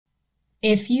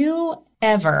If you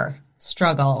ever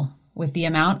struggle with the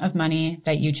amount of money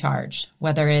that you charge,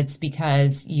 whether it's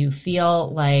because you feel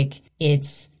like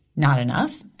it's not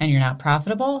enough and you're not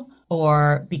profitable,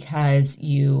 or because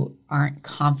you aren't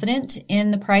confident in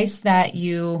the price that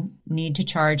you need to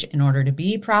charge in order to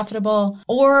be profitable,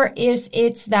 or if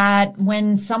it's that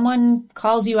when someone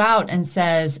calls you out and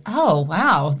says, oh,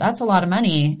 wow, that's a lot of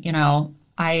money,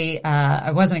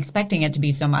 I wasn't expecting it to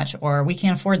be so much, or we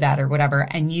can't afford that, or whatever,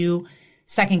 and you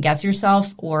second guess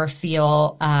yourself or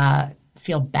feel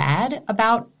bad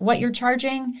about what you're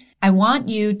charging, I want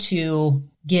you to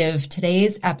give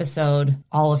today's episode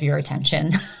all of your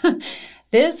attention.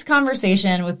 This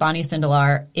conversation with Bonnie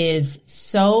Sindelar is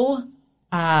so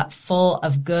full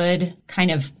of good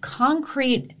kind of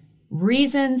concrete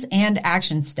reasons and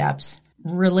action steps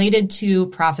related to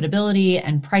profitability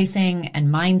and pricing and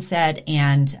mindset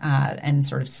and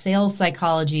sort of sales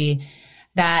psychology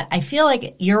that I feel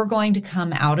like you're going to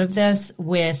come out of this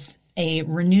with a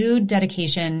renewed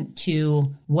dedication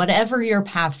to whatever your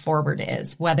path forward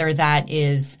is, whether that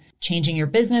is changing your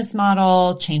business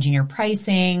model, changing your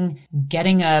pricing,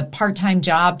 getting a part-time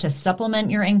job to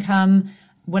supplement your income,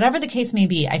 whatever the case may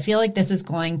be. I feel like this is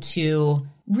going to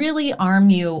really arm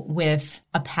you with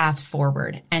a path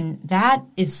forward, and that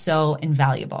is so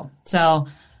invaluable. So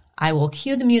I will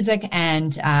cue the music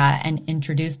and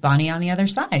introduce Bonnie on the other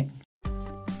side.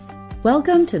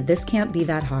 Welcome to This Can't Be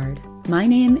That Hard. My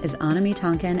name is Anami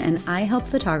Tonkin, and I help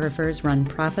photographers run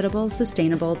profitable,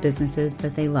 sustainable businesses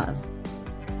that they love.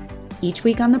 Each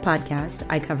week on the podcast,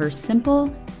 I cover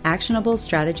simple, actionable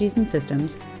strategies and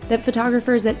systems that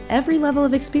photographers at every level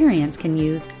of experience can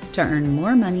use to earn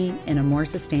more money in a more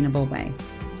sustainable way.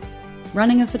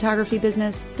 Running a photography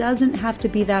business doesn't have to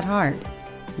be that hard.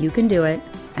 You can do it,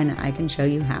 and I can show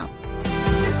you how.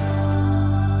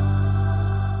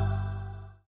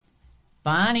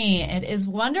 Bonnie, it is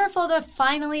wonderful to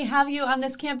finally have you on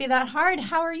This Can't Be That Hard.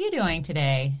 How are you doing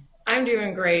today? I'm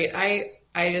doing great.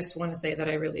 I just want to say that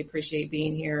I really appreciate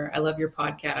being here. I love your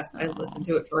podcast. I listened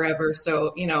to it forever.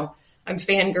 So, I'm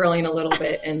fangirling a little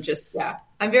bit and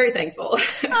I'm very thankful.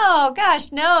 Oh,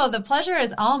 gosh, no, the pleasure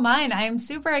is all mine. I'm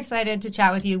super excited to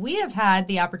chat with you. We have had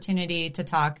the opportunity to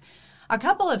talk a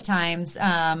couple of times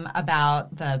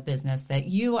about the business that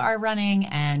you are running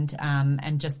and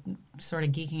just sort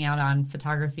of geeking out on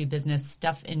photography business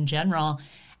stuff in general.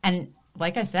 And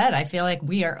like I said, I feel like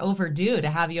we are overdue to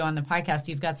have you on the podcast.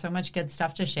 You've got so much good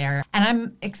stuff to share. And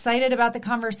I'm excited about the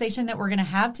conversation that we're going to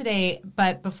have today.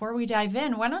 But before we dive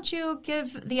in, why don't you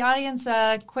give the audience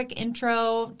a quick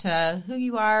intro to who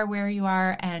you are, where you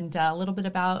are, and a little bit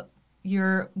about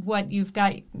what you've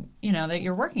got, that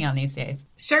you're working on these days.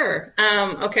 Sure.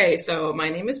 Okay. So my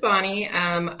name is Bonnie.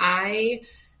 I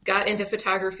got into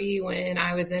photography when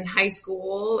I was in high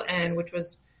school, and which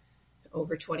was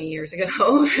over 20 years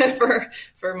ago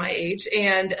for my age.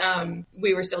 And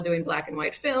we were still doing black and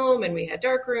white film, and we had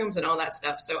dark rooms and all that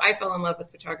stuff. So I fell in love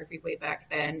with photography way back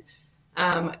then.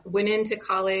 Went into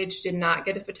college, did not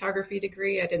get a photography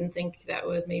degree. I didn't think that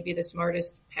was maybe the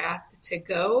smartest path to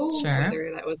go, Sure.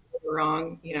 Whether that was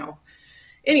wrong,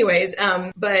 anyways,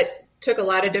 but took a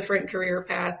lot of different career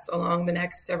paths along the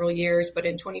next several years. But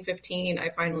in 2015, I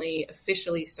finally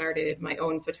officially started my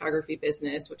own photography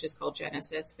business, which is called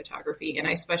Genesis Photography. And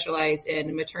I specialize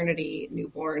in maternity,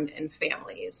 newborn, and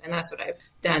families. And that's what I've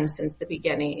done since the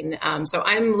beginning. So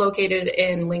I'm located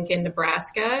in Lincoln,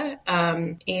 Nebraska,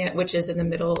 which is in the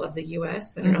middle of the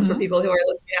U.S. I don't know for people who are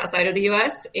listening outside of the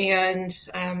U.S. And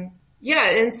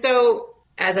and so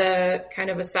as a kind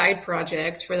of a side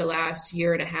project for the last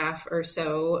year and a half or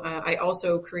so, I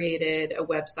also created a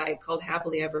website called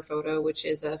Happily Ever Photo, which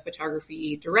is a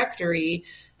photography directory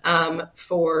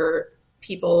for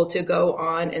people to go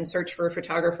on and search for a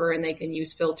photographer, and they can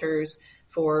use filters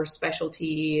for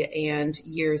specialty and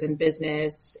years in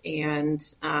business. And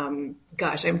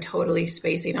gosh, I'm totally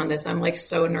spacing on this. I'm like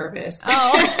so nervous.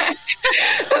 Oh.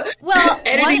 Well,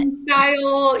 editing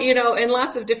style, and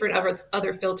lots of different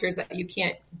other filters that you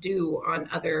can't do on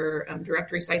other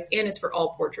directory sites. And it's for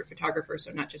all portrait photographers,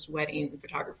 so not just wedding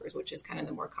photographers, which is kind of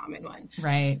the more common one.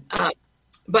 Right.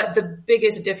 But the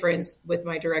biggest difference with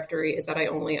my directory is that I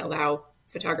only allow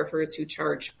photographers who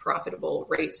charge profitable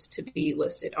rates to be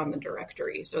listed on the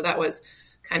directory. So that was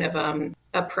kind of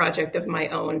a project of my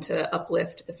own to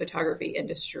uplift the photography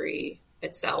industry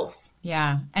itself.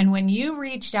 Yeah. And when you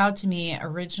reached out to me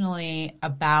originally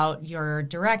about your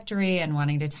directory and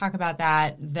wanting to talk about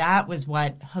that was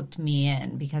what hooked me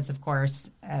in, because of course,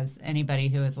 as anybody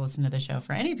who has listened to the show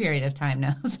for any period of time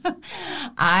knows,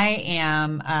 I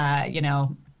am,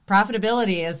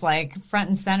 profitability is like front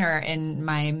and center in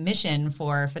my mission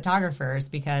for photographers,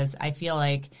 because I feel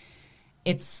like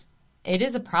it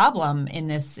is a problem in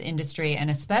this industry, and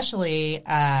especially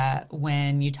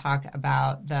when you talk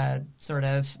about the sort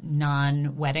of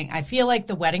non-wedding. I feel like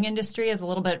the wedding industry is a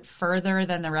little bit further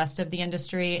than the rest of the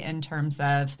industry in terms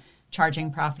of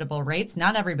charging profitable rates.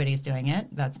 Not everybody's doing it.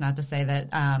 That's not to say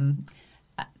that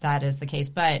that is the case,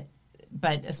 but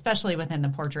especially within the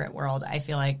portrait world, I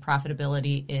feel like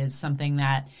profitability is something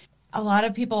that a lot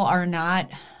of people are not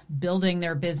building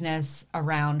their business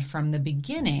around from the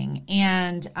beginning.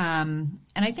 And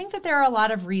I think that there are a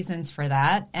lot of reasons for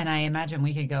that. And I imagine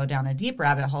we could go down a deep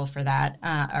rabbit hole for that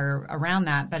or around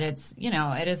that. But it's,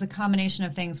 it is a combination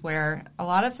of things where a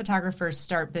lot of photographers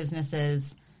start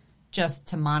businesses just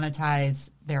to monetize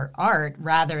their art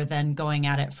rather than going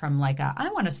at it from like I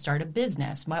want to start a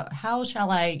business. How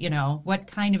shall I, what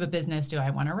kind of a business do I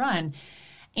want to run?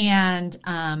 And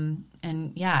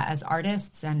yeah, as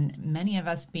artists and many of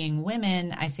us being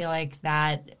women, I feel like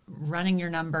that running your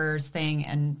numbers thing,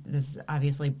 and this is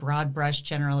obviously broad brush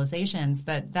generalizations,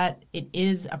 but that it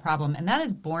is a problem. And that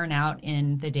is borne out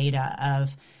in the data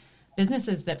of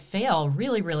businesses that fail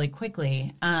really, really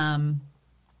quickly.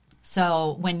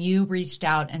 So when you reached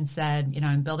out and said,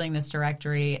 I'm building this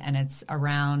directory and it's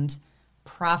around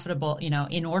profitable,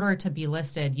 in order to be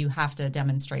listed, you have to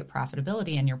demonstrate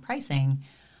profitability in your pricing.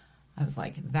 I was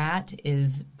like, that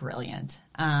is brilliant.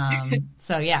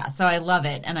 So I love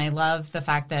it. And I love the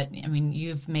fact that,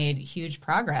 you've made huge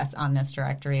progress on this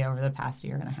directory over the past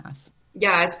year and a half.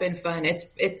 Yeah, it's been fun.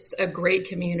 It's a great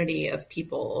community of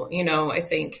people. I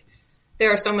think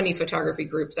there are so many photography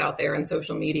groups out there on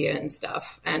social media and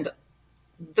stuff. And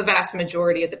the vast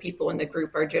majority of the people in the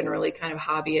group are generally kind of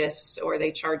hobbyists, or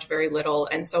they charge very little.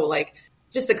 And so like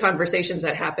just the conversations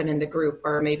that happen in the group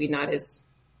are maybe not as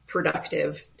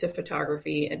productive to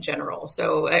photography in general.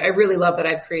 So I really love that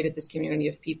I've created this community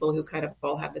of people who kind of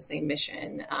all have the same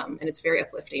mission. And it's very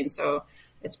uplifting. So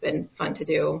it's been fun to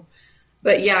do.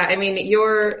 But yeah,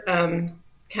 your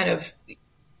kind of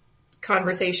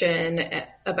conversation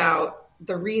about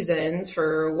the reasons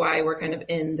for why we're kind of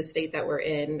in the state that we're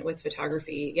in with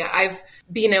photography. Yeah, I've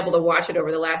been able to watch it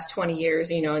over the last 20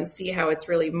 years, and see how it's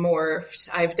really morphed.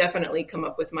 I've definitely come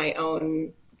up with my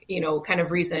own, kind of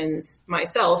reasons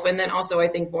myself. And then also, I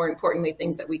think more importantly,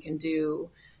 things that we can do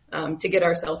to get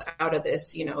ourselves out of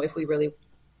this, if we really,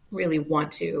 really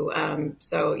want to.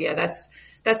 So yeah, that's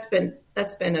been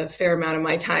a fair amount of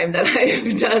my time that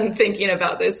I've done thinking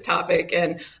about this topic.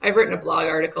 And I've written a blog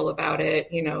article about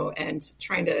it, and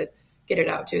trying to get it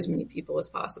out to as many people as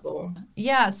possible.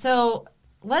 Yeah. So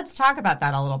let's talk about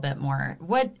that a little bit more.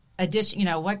 What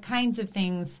what kinds of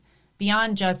things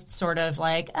beyond just sort of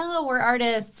like, oh, we're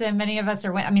artists and many of us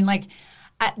are,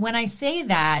 when I say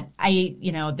that,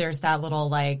 there's that little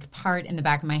like part in the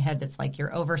back of my head that's like, you're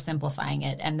oversimplifying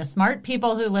it. And the smart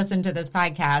people who listen to this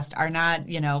podcast are not,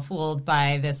 fooled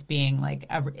by this being like,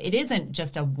 it isn't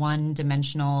just a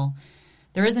one-dimensional,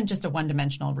 there isn't just a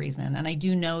one-dimensional reason. And I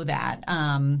do know that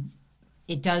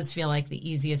it does feel like the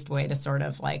easiest way to sort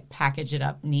of like package it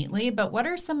up neatly. But what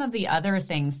are some of the other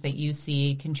things that you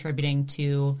see contributing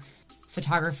to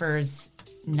photographers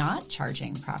not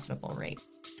charging profitable rates?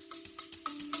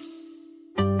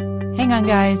 Hang on,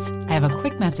 guys. I have a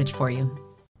quick message for you.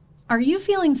 Are you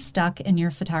feeling stuck in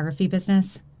your photography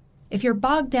business? If you're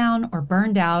bogged down or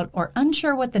burned out or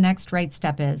unsure what the next right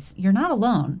step is, you're not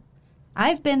alone.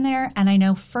 I've been there, and I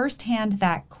know firsthand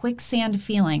that quicksand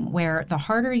feeling where the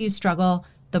harder you struggle,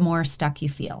 the more stuck you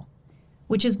feel.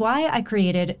 Which is why I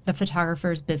created the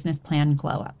Photographer's Business Plan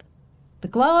Glow Up. The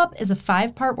Glow Up is a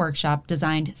 5-part workshop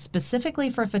designed specifically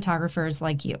for photographers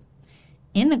like you.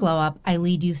 In the Glow Up, I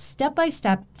lead you step by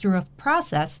step through a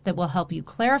process that will help you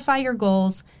clarify your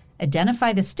goals,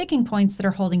 identify the sticking points that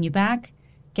are holding you back,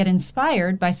 get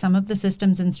inspired by some of the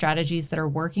systems and strategies that are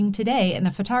working today in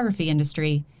the photography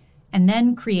industry, and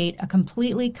then create a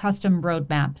completely custom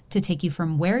roadmap to take you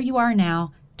from where you are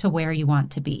now to where you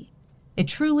want to be. It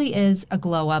truly is a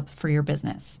glow up for your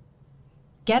business.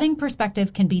 Getting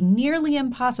perspective can be nearly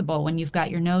impossible when you've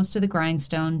got your nose to the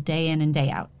grindstone day in and day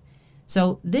out.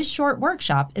 So this short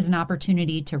workshop is an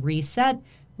opportunity to reset,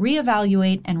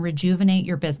 reevaluate, and rejuvenate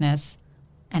your business,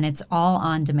 and it's all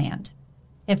on demand.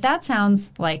 If that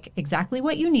sounds like exactly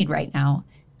what you need right now,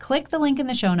 click the link in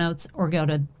the show notes or go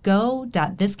to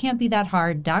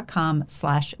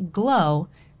go.thiscan'tbethathard.com/glow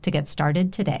to get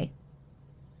started today.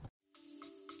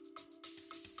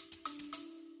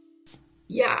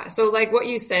 Yeah. So like what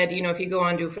you said, if you go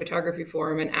onto a photography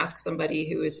forum and ask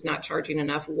somebody who is not charging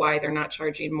enough why they're not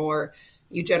charging more,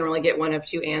 you generally get one of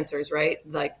two answers, right?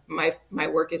 Like my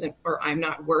work isn't, or I'm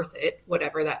not worth it,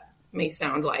 whatever that may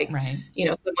sound like. Right.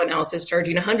 Someone else is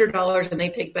charging $100 and they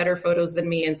take better photos than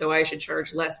me, and so I should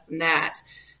charge less than that.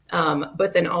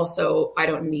 But then also, I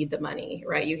don't need the money,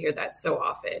 right? You hear that so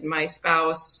often. My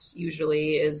spouse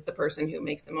usually is the person who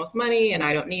makes the most money and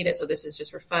I don't need it. So this is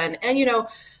just for fun. And,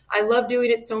 I love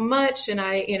doing it so much. And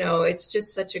it's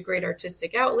just such a great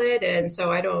artistic outlet. And so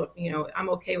I don't, I'm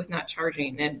okay with not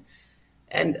charging.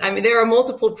 And I mean, there are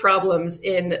multiple problems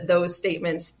in those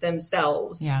statements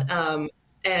themselves. Yeah.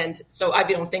 And so I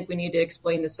don't think we need to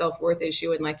explain the self-worth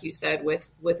issue. And like you said,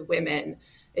 with women,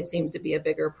 it seems to be a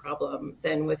bigger problem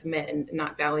than with men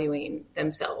not valuing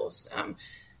themselves.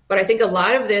 But I think a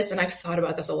lot of this, and I've thought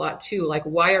about this a lot too, like,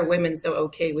 why are women so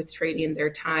okay with trading their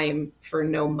time for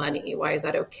no money? Why is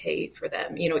that okay for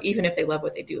them? Even if they love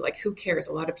what they do, like, who cares?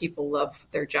 A lot of people love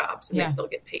their jobs and they still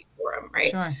get paid for them,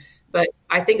 right? Sure. But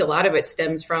I think a lot of it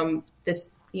stems from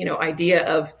this, idea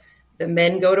of the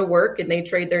men go to work and they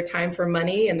trade their time for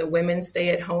money, and the women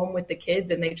stay at home with the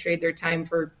kids and they trade their time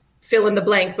for fill in the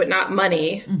blank, but not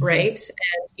money, right?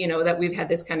 And, that we've had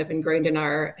this kind of ingrained in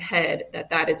our head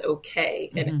that is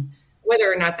okay. And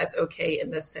whether or not that's okay in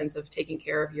the sense of taking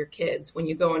care of your kids, when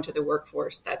you go into the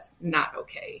workforce, that's not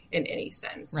okay in any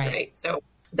sense, right? So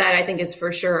that, I think, is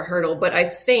for sure a hurdle. But I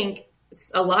think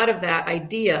a lot of that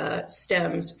idea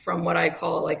stems from what I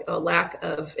call like a lack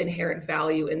of inherent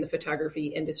value in the photography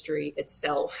industry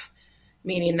itself,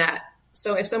 meaning that,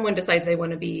 so if someone decides they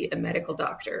want to be a medical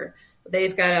doctor,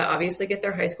 they've got to obviously get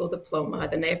their high school diploma,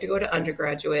 then they have to go to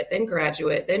undergraduate, then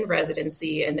graduate, then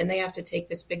residency, and then they have to take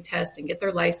this big test and get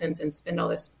their license and spend all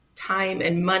this time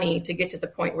and money to get to the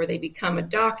point where they become a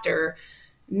doctor.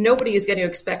 Nobody is going to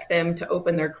expect them to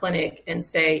open their clinic and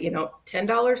say,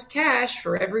 $10 cash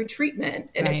for every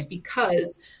treatment. And It's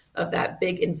because of that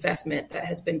big investment that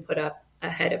has been put up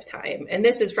ahead of time. And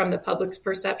this is from the public's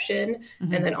perception,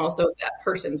 and then also that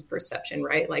person's perception,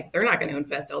 right? Like, they're not going to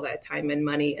invest all that time and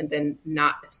money and then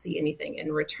not see anything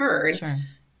in return. Sure.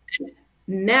 And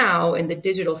now in the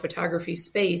digital photography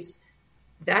space,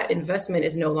 that investment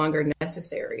is no longer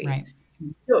necessary. Right.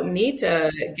 We don't need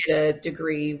to get a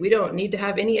degree. We don't need to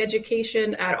have any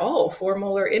education at all,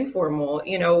 formal or informal.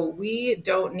 We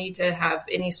don't need to have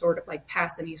any sort of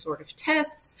pass any sort of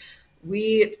tests.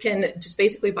 We can just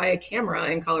basically buy a camera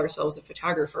and call ourselves a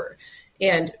photographer.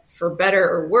 And for better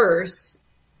or worse,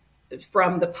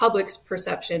 from the public's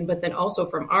perception, but then also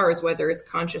from ours, whether it's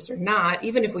conscious or not,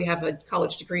 even if we have a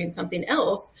college degree in something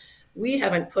else, we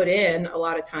haven't put in a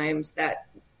lot of times that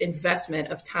investment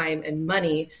of time and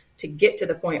money to get to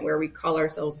the point where we call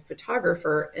ourselves a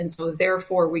photographer. And so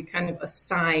therefore we kind of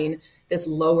assign this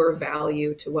lower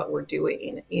value to what we're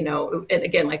doing, and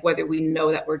again, whether we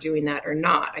know that we're doing that or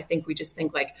not, I think we just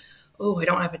think oh, I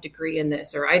don't have a degree in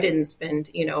this, or I didn't spend,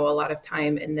 a lot of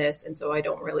time in this. And so I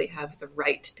don't really have the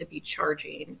right to be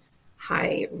charging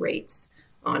high rates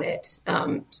on it.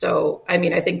 So,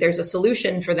 I think there's a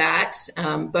solution for that.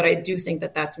 But I do think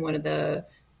that that's one of the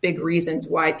big reasons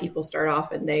why people start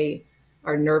off and they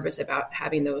are nervous about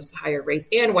having those higher rates,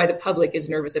 and why the public is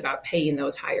nervous about paying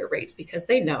those higher rates, because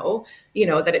they know,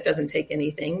 that it doesn't take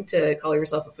anything to call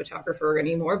yourself a photographer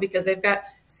anymore, because they've got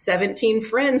 17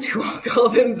 friends who all call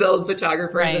themselves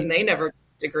photographers and they never get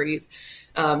degrees.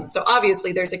 So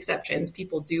obviously there's exceptions.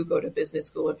 People do go to business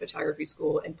school and photography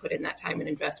school and put in that time and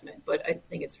investment, but I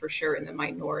think it's for sure in the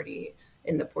minority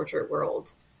in the portrait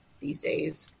world these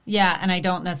days. Yeah. And I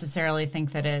don't necessarily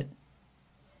think that it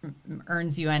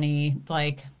earns you any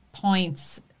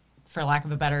points, for lack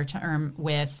of a better term,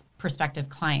 with prospective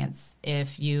clients.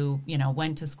 If you,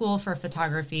 went to school for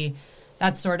photography,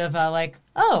 that's sort of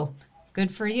oh,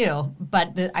 good for you.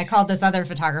 But I called this other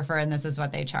photographer and this is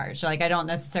what they charge. I don't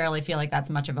necessarily feel like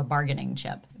that's much of a bargaining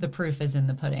chip. The proof is in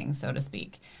the pudding, so to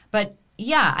speak. But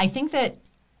yeah, I think that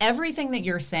everything that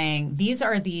you're saying, these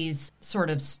are these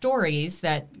sort of stories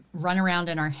that run around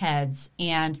in our heads,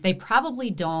 and they probably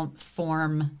don't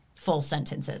form full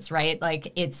sentences, right?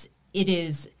 It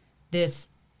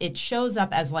shows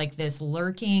up as this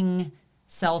lurking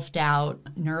self-doubt,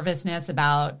 nervousness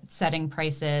about setting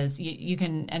prices. You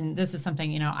can, and this is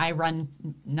something, I run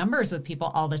numbers with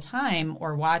people all the time,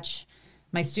 or watch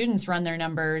my students run their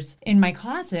numbers in my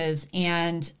classes,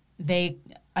 and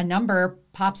a number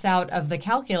pops out of the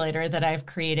calculator that I've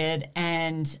created.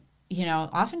 And,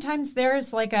 oftentimes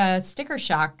there's a sticker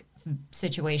shock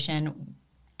situation.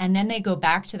 And then they go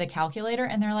back to the calculator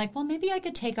and they're like, well, maybe I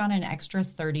could take on an extra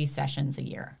 30 sessions a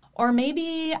year. Or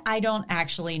maybe I don't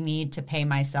actually need to pay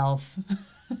myself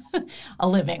a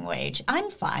living wage. I'm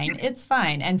fine. It's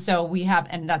fine. And so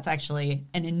and that's actually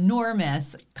an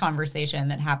enormous conversation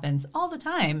that happens all the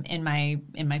time in my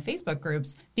Facebook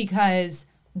groups, because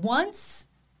once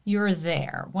you're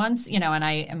there, and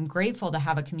I am grateful to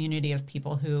have a community of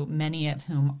people who, many of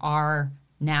whom are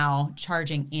now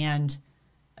charging and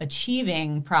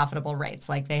achieving profitable rates.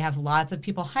 Like, they have lots of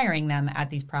people hiring them at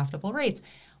these profitable rates.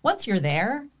 Once you're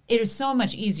there, it is so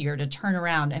much easier to turn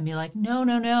around and be like,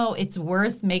 no, it's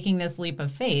worth making this leap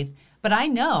of faith. But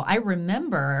I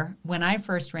remember when I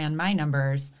first ran my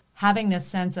numbers, having this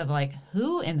sense of like,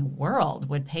 who in the world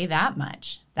would pay that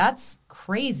much? That's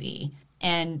crazy.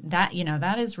 And that,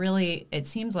 that is really, it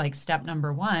seems like step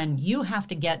number one. You have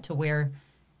to get to where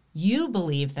you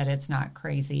believe that it's not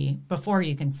crazy before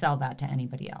you can sell that to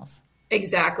anybody else.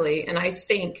 Exactly. And I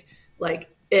think like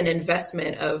an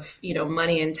investment of,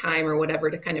 money and time or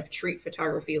whatever to kind of treat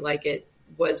photography like it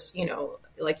was,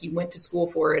 like you went to school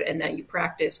for it and that you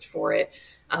practiced for it,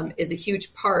 is a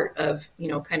huge part of,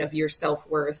 kind of your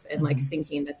self-worth and like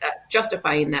thinking that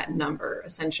justifying that number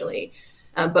essentially.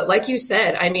 But like you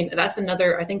said, I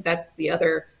think that's the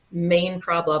other main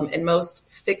problem and most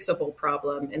fixable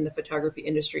problem in the photography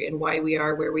industry, and why we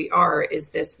are where we are, is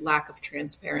this lack of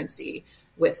transparency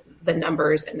with the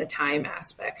numbers and the time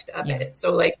aspect of it.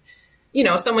 So like,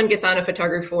 someone gets on a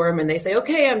photography forum and they say,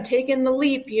 okay, I'm taking the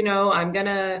leap, I'm going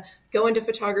to go into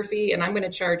photography and I'm going to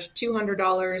charge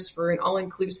 $200 for an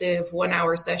all-inclusive 1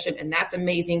 hour session. And that's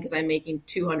amazing because I'm making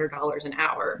 $200 an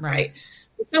hour, right?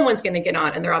 Someone's going to get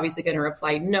on and they're obviously going to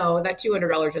reply, no, that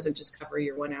 $200 doesn't just cover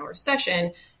your 1 hour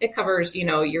session. It covers,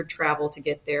 your travel to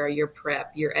get there, your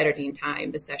prep, your editing time,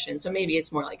 the session. So maybe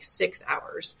it's more like 6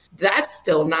 hours. That's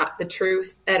still not the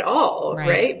truth at all,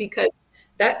 right? Because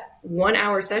that 1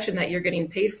 hour session that you're getting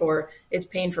paid for is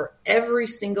paying for every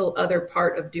single other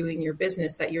part of doing your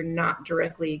business that you're not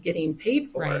directly getting paid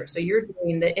for. Right. So you're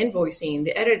doing the invoicing,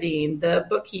 the editing, the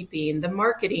bookkeeping, the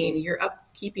marketing, you're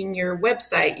upkeeping your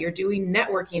website, you're doing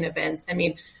networking events.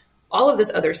 All of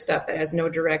this other stuff that has no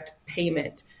direct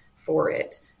payment for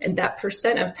it. And that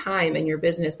percent of time in your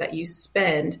business that you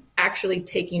spend actually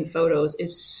taking photos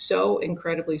is so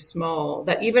incredibly small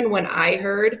that even when I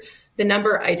heard the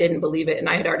number, I didn't believe it. And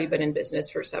I had already been in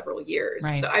business for several years.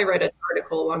 Right. So I read an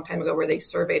article a long time ago where they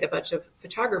surveyed a bunch of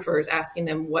photographers asking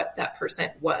them what that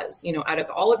percent was. Out of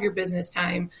all of your business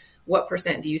time, what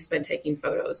percent do you spend taking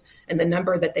photos? And the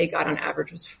number that they got on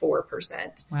average was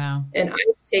 4%. Wow. And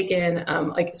I've taken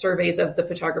surveys of the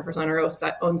photographers on our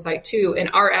own site too.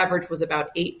 And our average was about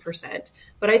 8%.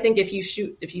 But I think if you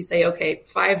say, okay,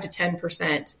 5 to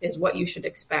 10% is what you should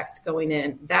expect going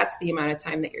in, that's the amount of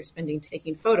time that you're spending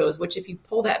taking photos, which if you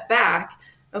pull that back,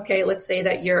 okay, let's say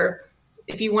that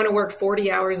if you want to work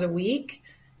 40 hours a week,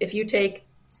 if you take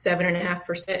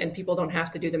 7.5%, and people don't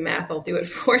have to do the math, I'll do it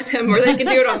for them, or they can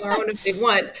do it on their own if they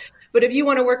want. But if you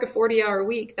want to work a 40-hour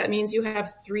week, that means you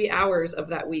have 3 hours of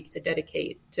that week to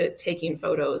dedicate to taking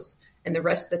photos. And the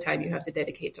rest of the time you have to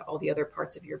dedicate to all the other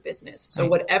parts of your business. So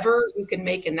whatever you can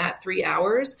make in that 3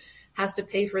 hours has to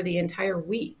pay for the entire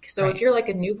week. So if you're like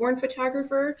a newborn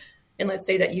photographer, and let's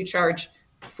say that you charge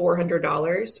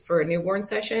 $400 for a newborn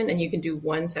session and you can do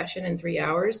one session in 3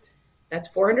 hours, that's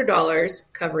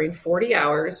 $400 covering 40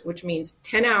 hours, which means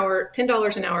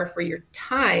 $10 an hour for your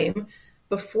time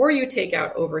before you take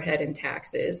out overhead and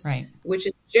taxes, which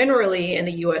is generally in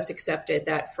the U.S. accepted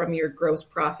that from your gross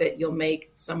profit, you'll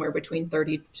make somewhere between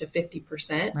 30 to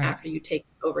 50% after you take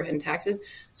overhead and taxes.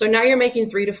 So now you're making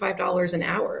 $3 to $5 an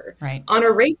hour on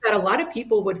a rate that a lot of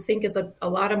people would think is a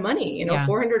lot of money. $400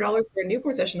 for a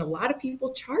newborn session, a lot of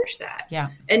people charge that.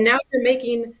 And now you're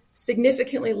making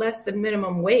significantly less than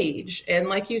minimum wage. And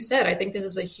like you said, I think this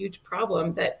is a huge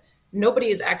problem that nobody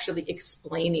is actually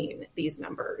explaining these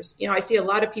numbers. I see a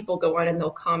lot of people go on and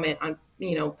they'll comment on,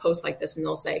 posts like this and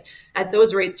they'll say, at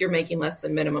those rates, you're making less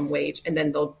than minimum wage. And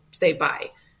then they'll say,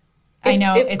 bye. I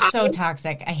know it's so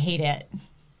toxic. I hate it.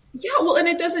 Yeah. Well, and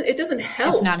it doesn't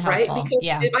help. It's not helpful. Right? Because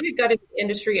if I had got into the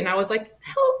industry and I was like,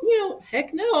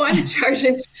 heck no, I'm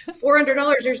charging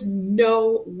 $400. There's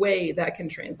no way that can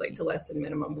translate to less than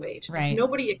minimum wage. If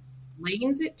nobody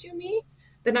explains it to me,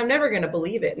 then I'm never going to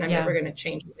believe it. And I'm never going to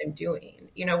change what I'm doing.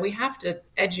 We have to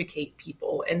educate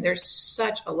people. And there's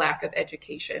such a lack of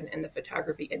education in the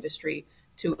photography industry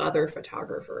to other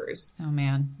photographers. Oh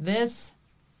man,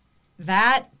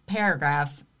 that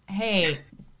paragraph, hey,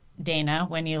 Dana,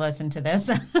 when you listen to this,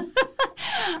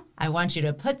 I want you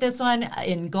to put this one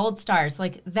in gold stars.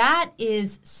 Like, that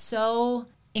is so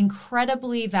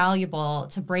incredibly valuable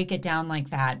to break it down like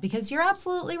that, because you're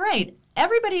absolutely right.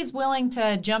 Everybody's willing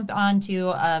to jump onto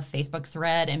a Facebook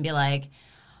thread and be like,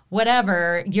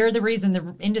 whatever, you're the reason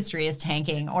the industry is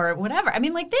tanking or whatever. I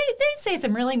mean, like they say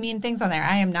some really mean things on there.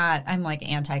 I'm like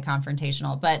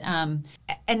anti-confrontational, but,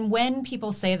 and when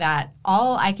people say that,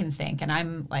 all I can think, and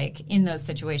I'm like in those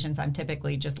situations, I'm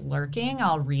typically just lurking.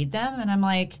 I'll read them and I'm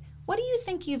like, what do you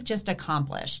think you've just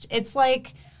accomplished? It's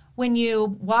like when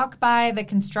you walk by the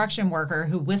construction worker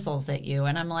who whistles at you,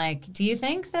 and I'm like, do you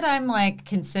think that I'm like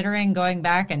considering going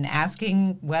back and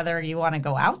asking whether you want to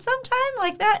go out sometime?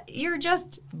 Like that, you're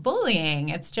just bullying.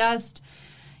 It's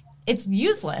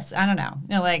useless. I don't know.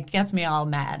 It like gets me all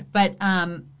mad.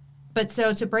 But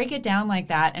so to break it down like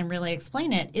that and really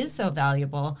explain it is so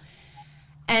valuable.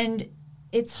 And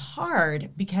it's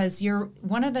hard because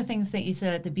one of the things that you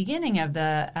said at the beginning of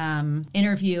the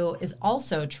interview is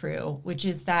also true, which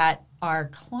is that our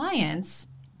clients,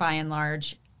 by and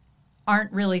large,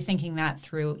 aren't really thinking that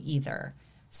through either.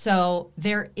 So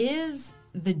there is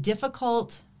the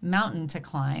difficult mountain to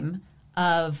climb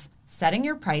of setting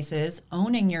your prices,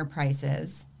 owning your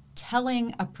prices,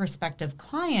 telling a prospective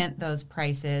client those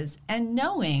prices, and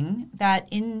knowing that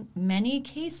in many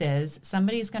cases,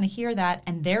 somebody's going to hear that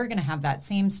and they're going to have that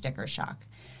same sticker shock.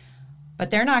 But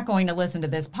they're not going to listen to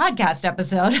this podcast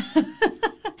episode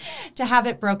to have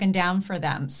it broken down for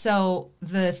them. So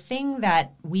the thing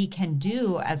that we can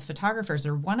do as photographers,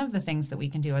 or one of the things that we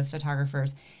can do as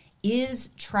photographers, is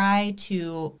try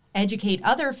to educate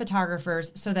other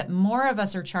photographers so that more of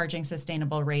us are charging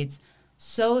sustainable rates,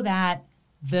 so that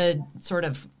the sort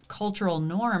of cultural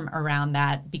norm around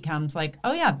that becomes like,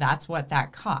 oh yeah, that's what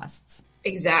that costs.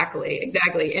 Exactly.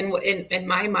 And in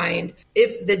my mind,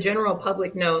 if the general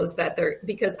public knows that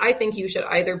because I think you should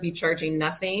either be charging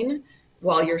nothing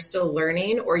while you're still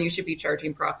learning, or you should be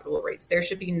charging profitable rates. There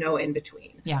should be no in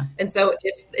between. Yeah. And so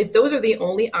if those are the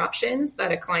only options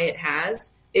that a client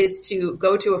has, is to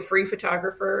go to a free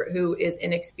photographer who is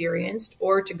inexperienced,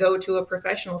 or to go to a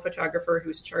professional photographer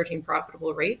who's charging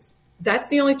profitable rates, that's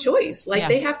the only choice. Like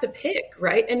They have to pick,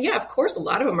 right? And yeah, of course, a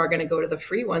lot of them are going to go to the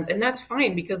free ones, and that's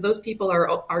fine because those people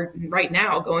are right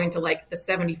now going to like the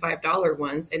 $75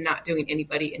 ones and not doing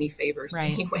anybody any favors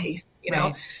anyways, you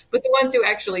know. But the ones who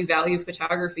actually value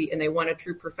photography and they want a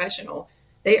true professional,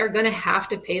 they are going to have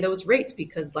to pay those rates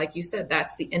because, like you said,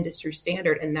 that's the industry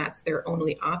standard and that's their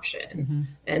only option. Mm-hmm.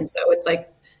 And so it's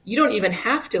like, you don't even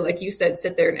have to, like you said,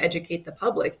 sit there and educate the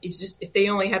public. It's just, if they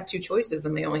only have two choices,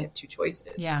 then they only have two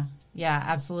choices. Yeah,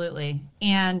 absolutely.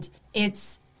 And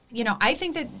it's, you know, I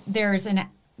think that there is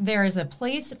a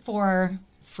place for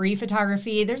free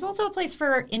photography. There's also a place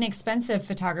for inexpensive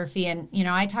photography. And, you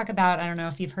know, I don't know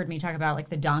if you've heard me talk about like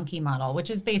the donkey model, which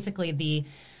is basically the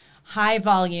high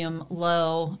volume,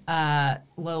 low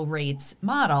rates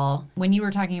model. When you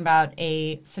were talking about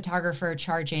a photographer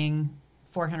charging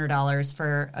 $400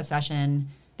 for a session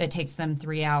that takes them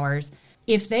 3 hours,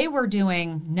 if they were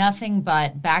doing nothing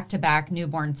but back-to-back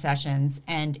newborn sessions,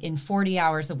 and in 40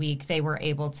 hours a week, they were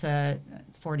able to,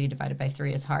 40 divided by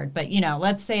 3 is hard, but, you know,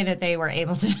 let's say that they were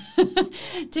able to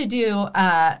to do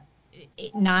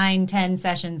 9-10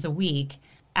 sessions a week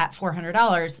at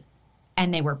 $400,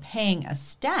 and they were paying a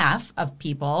staff of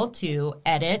people to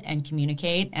edit and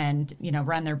communicate and, you know,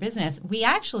 run their business, we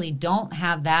actually don't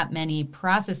have that many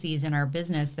processes in our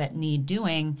business that need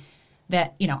doing,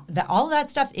 that, you know, that all of that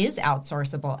stuff is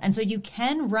outsourceable. And so you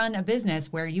can run a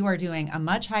business where you are doing a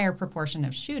much higher proportion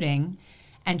of shooting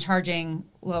and charging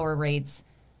lower rates,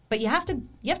 but you have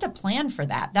to plan for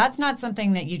that. That's not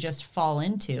something that you just fall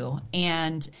into.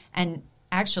 And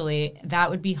actually, that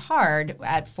would be hard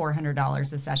at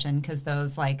 $400 a session, because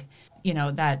those, like, you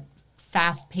know, that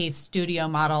fast-paced studio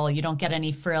model, you don't get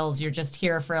any frills. You're just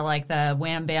here for like the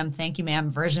wham, bam, thank you,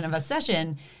 ma'am version of a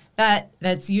session.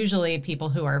 That's usually people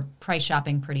who are price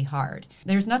shopping pretty hard.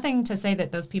 There's nothing to say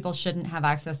that those people shouldn't have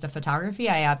access to photography.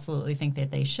 I absolutely think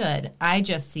that they should. I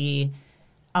just see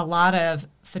a lot of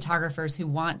photographers who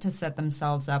want to set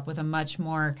themselves up with a much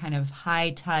more kind of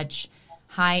high-touch,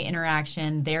 high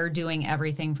interaction. They're doing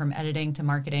everything from editing to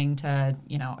marketing to,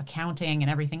 you know, accounting and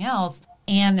everything else,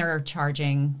 and they're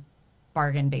charging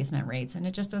bargain basement rates, and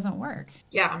it just doesn't work.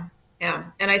 Yeah.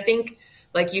 And I think,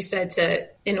 like you said,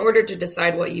 in order to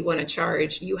decide what you want to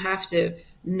charge, you have to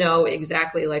know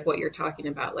exactly like what you're talking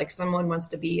about. Like, someone wants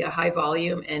to be a high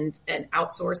volume and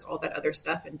outsource all that other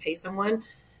stuff and pay someone.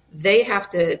 They have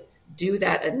to do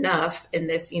that enough in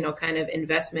this, you know, kind of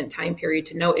investment time period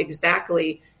to know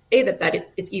exactly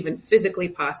that it's even physically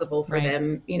possible for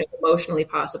them, you know, emotionally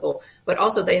possible, but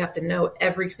also they have to know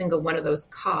every single one of those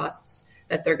costs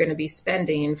that they're going to be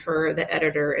spending for the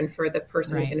editor and for the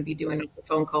person who's going to be doing the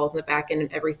phone calls in the back end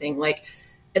and everything. Like,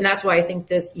 and that's why I think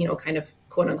this, you know, kind of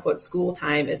quote unquote school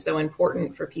time is so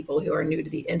important for people who are new to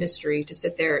the industry, to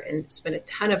sit there and spend a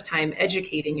ton of time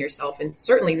educating yourself, and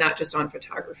certainly not just on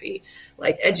photography,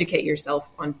 like educate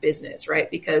yourself on business, right?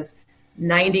 Because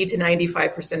 90 to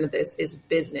 95% of this is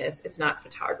business. It's not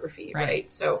photography,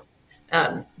 right? So,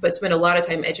 but spend a lot of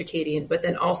time educating, but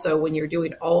then also when you're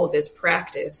doing all of this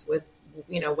practice with,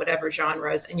 whatever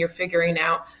genres, and you're figuring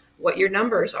out what your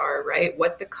numbers are, right?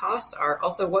 What the costs are.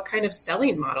 Also, what kind of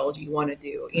selling model do you want to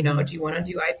do? Do you want to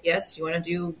do IPS? Do you want to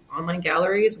do online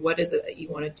galleries? What is it that you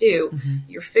want to do?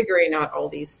 You're figuring out all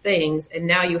these things. And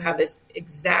now you have this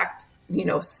exact,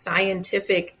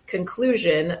 scientific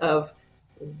conclusion of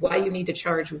why you need to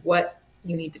charge what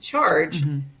you need to charge.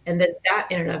 And then that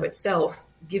in and of itself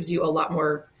gives you a lot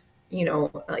more,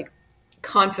 like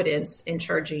confidence in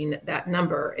charging that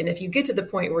number. And if you get to the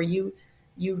point where you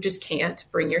just can't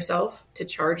bring yourself to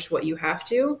charge what you have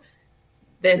to,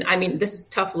 then, this is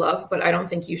tough love, but I don't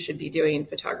think you should be doing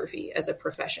photography as a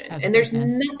profession. And there's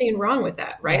nothing wrong with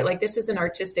that, right? Yeah. Like, this is an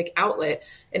artistic outlet,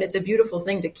 and it's a beautiful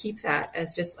thing to keep that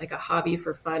as just like a hobby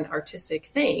for fun, artistic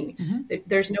thing.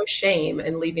 There's no shame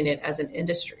in leaving it as an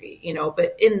industry,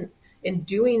 but in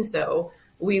doing so,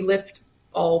 we lift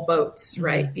all boats,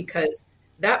 right? Because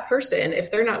that person, if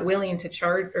they're not willing to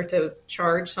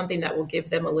charge something that will give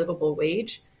them a livable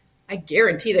wage, I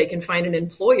guarantee they can find an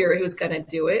employer who's going to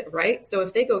do it, right? So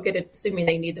if they go get it, assuming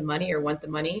they need the money or want the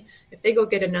money, if they go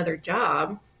get another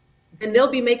job, then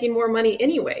they'll be making more money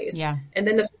anyways. Yeah. And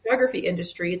then the photography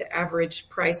industry, the average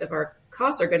price of our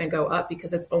costs are going to go up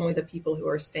because it's only the people who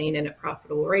are staying in at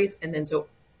profitable rates. And then so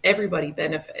everybody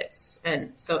benefits.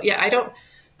 And so,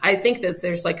 I think that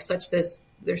there's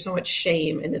there's so much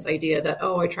shame in this idea that,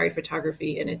 I tried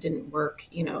photography and it didn't work,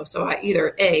 so I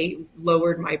either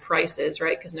lowered my prices,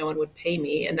 right? Because no one would pay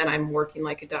me. And then I'm working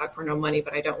like a dog for no money,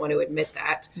 but I don't want to admit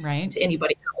that to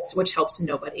anybody else, which helps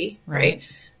nobody. Right.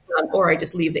 Or I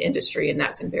just leave the industry, and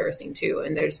that's embarrassing too.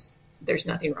 And there's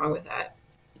nothing wrong with that.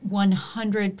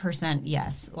 100%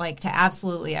 yes. Like, to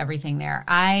absolutely everything there.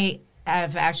 I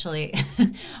have actually,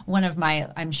 one of my,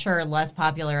 I'm sure, less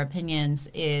popular opinions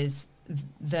is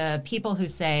the people who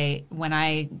say, when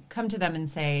I come to them and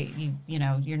say,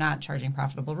 you're not charging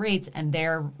profitable rates, and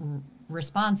their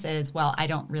response is, well, I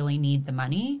don't really need the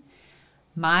money.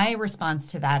 My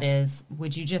response to that is,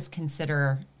 would you just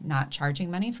consider not charging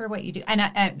money for what you do?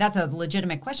 And that's a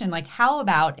legitimate question. Like, how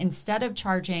about instead of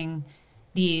charging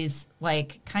these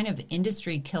like kind of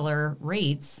industry killer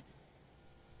rates,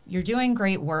 you're doing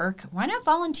great work, why not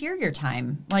volunteer your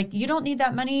time? Like, you don't need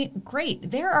that money. Great.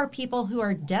 There are people who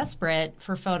are desperate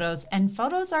for photos, and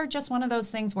photos are just one of those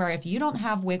things where if you don't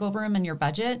have wiggle room in your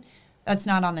budget, that's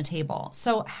not on the table.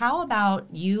 So how about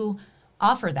you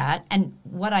offer that? And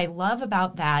what I love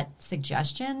about that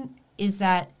suggestion is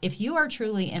that if you are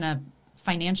truly in a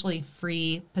financially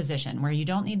free position where you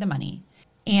don't need the money,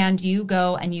 and you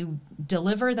go and you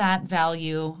deliver that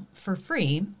value for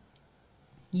free,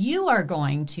 you are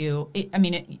going to,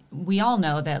 we all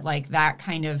know that like that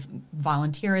kind of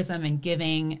volunteerism and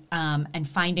giving and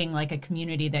finding like a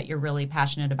community that you're really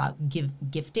passionate about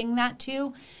gifting that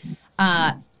to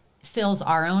fills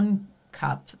our own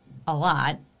cup a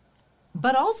lot.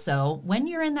 But also, when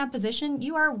you're in that position,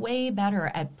 you are way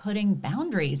better at putting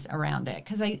boundaries around it.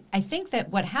 Because I think that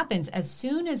what happens as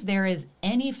soon as there is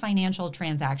any financial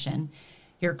transaction,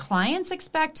 your clients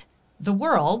expect the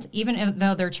world, even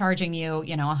though they're charging you,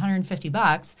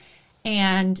 $150,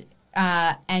 and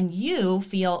you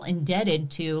feel indebted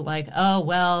to like, oh,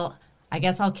 well, I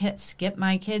guess I'll skip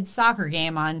my kid's soccer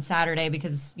game on Saturday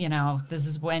because, this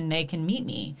is when they can meet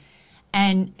me.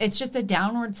 And it's just a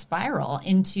downward spiral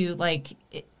into like,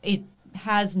 it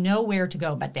has nowhere to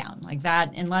go but down like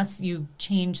that. Unless you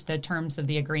change the terms of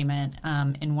the agreement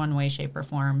in one way, shape, or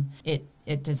form, it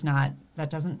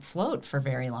doesn't float for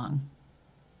very long.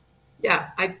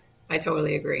 Yeah, I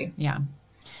totally agree. Yeah.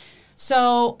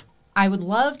 So I would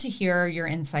love to hear your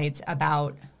insights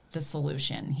about the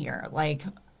solution here. Like,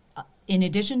 in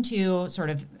addition to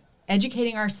sort of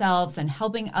educating ourselves and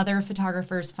helping other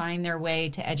photographers find their way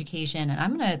to education, and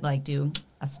I'm going to like do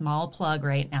a small plug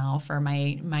right now for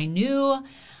my new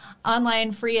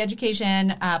online free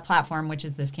education platform, which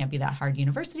is This Can't Be That Hard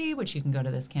University, which you can go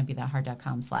to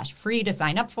thiscan'tbethathard.com/free to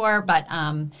sign up for. But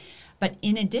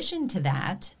in addition to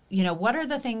that, what are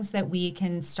the things that we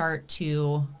can start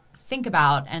to think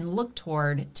about and look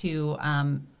toward to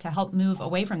help move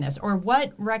away from this? Or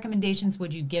what recommendations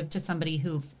would you give to somebody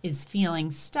who is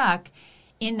feeling stuck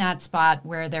in that spot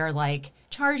where they're like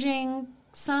charging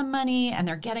some money and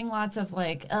they're getting lots of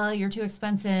like, oh, you're too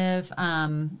expensive.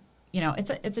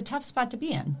 It's a tough spot to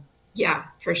be in. Yeah,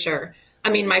 for sure. I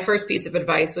mean, my first piece of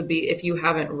advice would be if you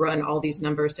haven't run all these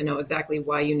numbers to know exactly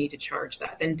why you need to charge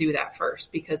that, then do that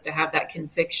first, because to have that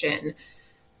conviction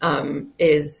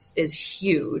is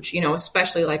huge,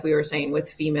 especially like we were saying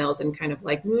with females and kind of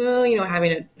like, well,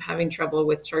 having trouble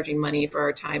with charging money for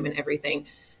our time and everything.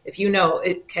 If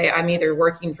okay, I'm either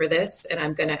working for this and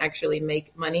I'm going to actually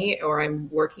make money, or I'm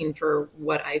working for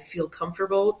what I feel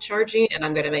comfortable charging and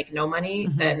I'm going to make no money,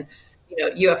 then,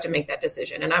 you have to make that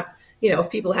decision. And if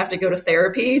people have to go to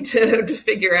therapy to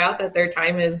figure out that their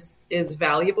time is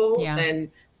valuable,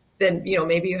 then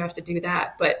maybe you have to do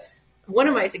that. But one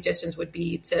of my suggestions would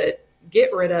be to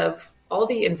get rid of all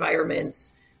the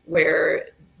environments where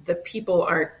the people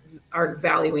aren't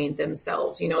valuing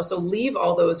themselves, so leave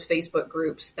all those Facebook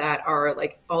groups that are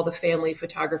like all the family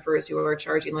photographers who are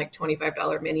charging like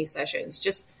 $25 mini sessions.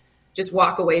 Just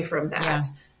walk away from that,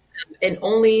 and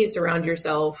only surround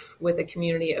yourself with a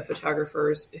community of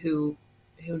photographers who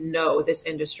know this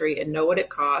industry and know what it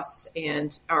costs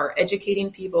and are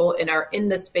educating people and are in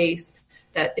the space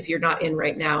that if you're not in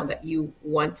right now, that you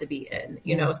want to be in,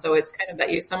 so it's kind of that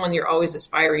someone you're always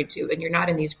aspiring to, and you're not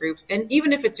in these groups. And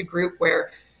even if it's a group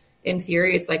where in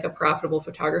theory, it's like a profitable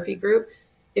photography group,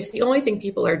 if the only thing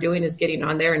people are doing is getting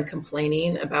on there and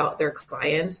complaining about their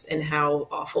clients and how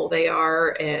awful they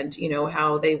are and,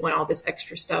 how they want all this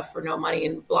extra stuff for no money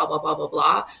and blah, blah, blah, blah,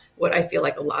 blah, what I feel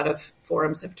like a lot of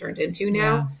forums have turned into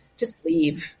now, just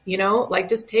leave,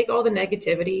 just take all the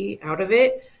negativity out of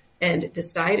it and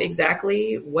decide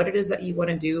exactly what it is that you want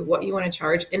to do, what you want to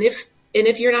charge. And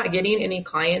if you're not getting any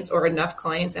clients or enough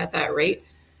clients at that rate,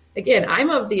 again, I'm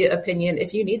of the opinion,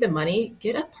 if you need the money,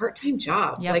 get a part-time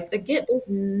job. Yep. Like, again,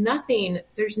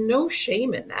 there's no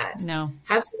shame in that. No.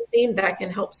 Have something that can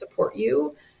help support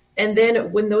you. And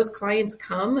then when those clients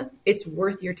come, it's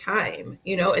worth your time,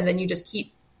 and then you just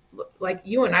keep, like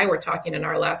you and I were talking in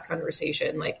our last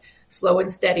conversation, like slow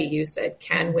and steady, you said,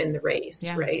 can win the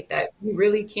race, right? That you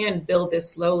really can build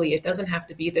this slowly. It doesn't have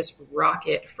to be this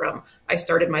rocket from I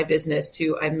started my business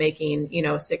to I'm making,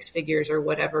 6 figures or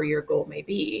whatever your goal may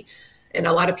be. And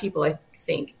a lot of people, I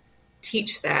think,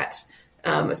 teach that.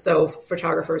 So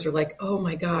photographers are like, oh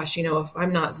my gosh, if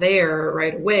I'm not there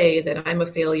right away, then I'm a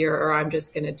failure, or I'm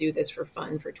just going to do this for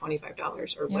fun for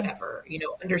 $25 or whatever,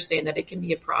 understand that it can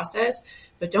be a process,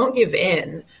 but don't give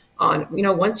in on,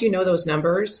 once you know those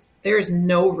numbers, there's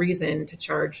no reason to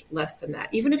charge less than that.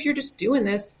 Even if you're just doing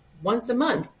this once a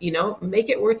month, make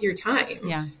it worth your time.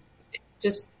 Yeah.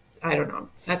 Just, I don't know.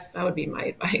 That would be my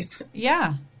advice.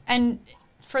 Yeah. And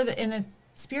in the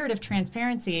spirit of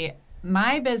transparency,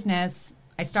 my business,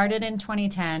 I started in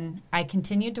 2010. I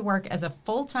continued to work as a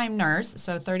full-time nurse,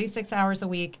 so 36 hours a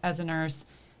week as a nurse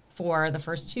for the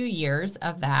first 2 years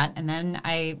of that. And then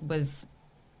I was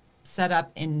set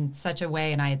up in such a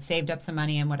way, and I had saved up some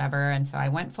money and whatever, and so I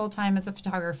went full-time as a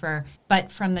photographer.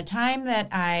 But from the time that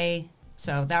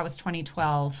so that was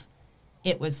 2012,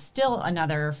 it was still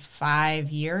another 5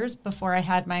 years before I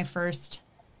had my first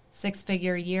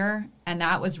 6-figure year. And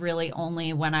that was really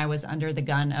only when I was under the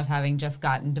gun of having just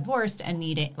gotten divorced and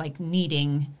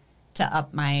needing to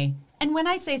up my, and when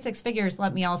I say 6 figures,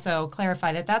 let me also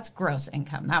clarify that that's gross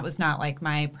income. That was not like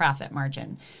my profit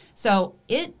margin. So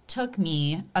it took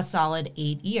me a solid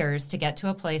 8 years to get to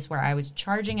a place where I was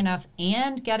charging enough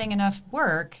and getting enough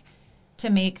work to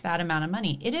make that amount of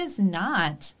money. It is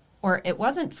not, or it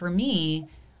wasn't for me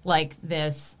like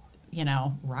this,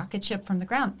 rocket ship from the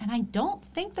ground. And I don't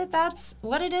think that that's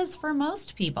what it is for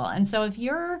most people. And so if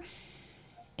you're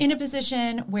in a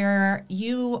position where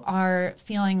you are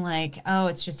feeling like, oh,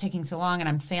 it's just taking so long and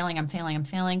I'm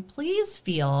failing, please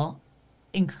feel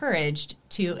encouraged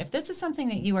to, if this is something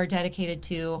that you are dedicated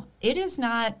to, it's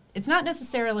not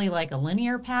necessarily like a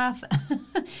linear path,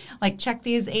 like check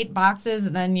these 8 boxes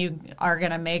and then you are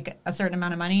going to make a certain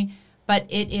amount of money. But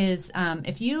it is,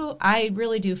 I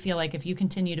really do feel like if you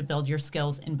continue to build your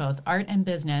skills in both art and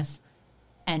business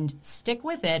and stick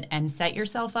with it and set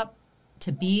yourself up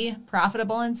to be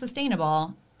profitable and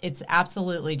sustainable, it's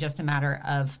absolutely just a matter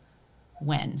of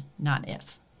when, not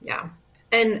if. Yeah.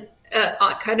 And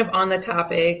kind of on the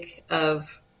topic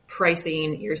of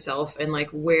pricing yourself and like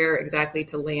where exactly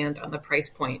to land on the price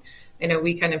point. I know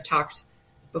we kind of talked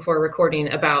before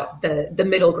recording about the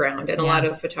middle ground. And a lot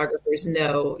of photographers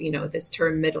know, this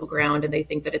term middle ground, and they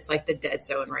think that it's like the dead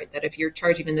zone, right? That if you're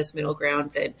charging in this middle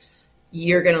ground, then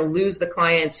you're going to lose the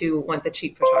clients who want the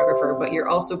cheap photographer, but you're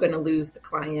also going to lose the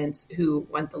clients who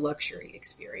want the luxury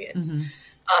experience.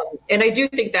 Mm-hmm. And I do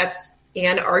think that's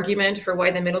an argument for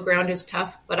why the middle ground is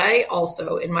tough. But I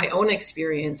also, in my own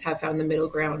experience, have found the middle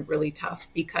ground really tough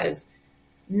because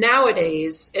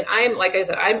nowadays, and I'm, like I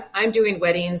said, I'm doing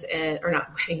weddings or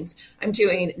not weddings, I'm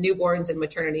doing newborns and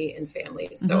maternity and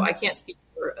families. So I can't speak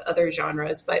for other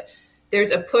genres, but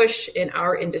there's a push in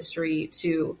our industry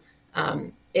to,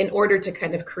 in order to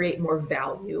kind of create more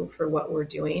value for what we're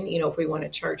doing, if we want to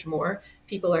charge more,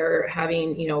 people are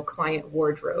having, client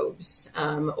wardrobes,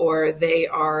 or they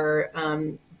are,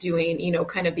 doing,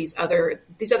 kind of these other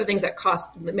things that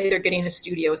cost, maybe they're getting a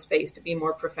studio space to be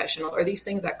more professional, or these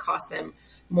things that cost them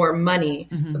more money,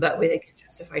 so that way they can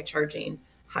justify charging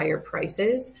higher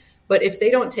prices. But if they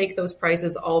don't take those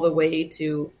prices all the way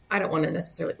to, I don't want to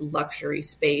necessarily luxury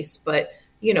space, but,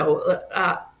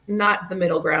 not the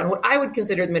middle ground. What I would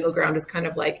consider the middle ground is kind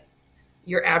of like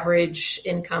your average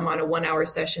income on a 1 hour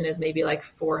session is maybe like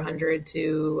 $400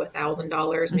 to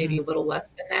 $1,000, maybe a little less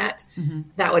than that.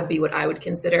 That would be what I would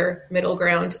consider middle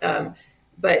ground.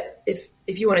 But if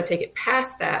you want to take it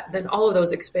past that, then all of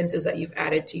those expenses that you've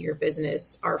added to your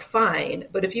business are fine.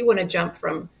 But if you want to jump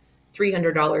from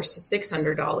 $300 to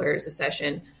 $600 a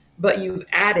session, but you've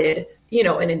added,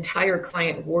 an entire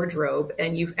client wardrobe,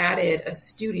 and you've added a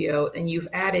studio, and you've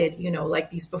added, like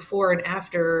these before and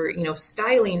after,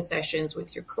 styling sessions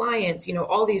with your clients,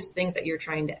 all these things that you're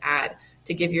trying to add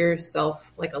to give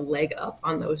yourself like a leg up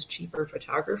on those cheaper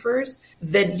photographers,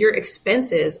 then your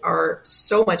expenses are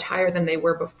so much higher than they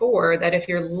were before that if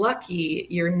you're lucky,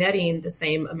 you're netting the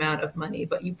same amount of money,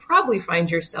 but you probably find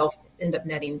yourself end up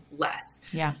netting less.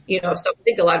 Yeah. So I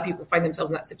think a lot of people find themselves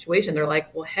in that situation. They're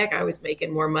like, well, heck, I was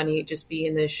making more money just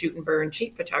being the shoot and burn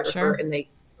cheap photographer. Sure. And they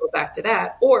go back to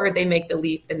that, or they make the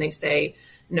leap and they say,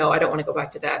 no, I don't want to go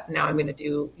back to that. Now I'm going to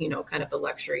do, kind of the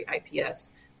luxury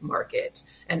IPS market.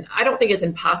 And I don't think it's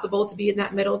impossible to be in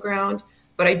that middle ground,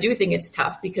 but I do think it's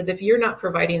tough, because if you're not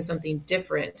providing something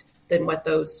different than what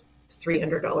those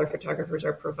 $300 photographers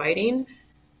are providing,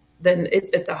 then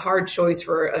it's a hard choice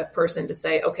for a person to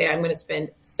say, okay, I'm going to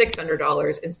spend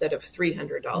 $600 instead of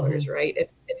 $300, right?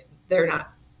 If they're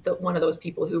not one of those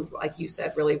people who, like you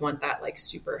said, really want that like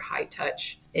super high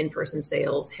touch in-person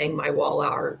sales, hang my wall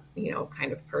hour,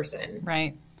 kind of person.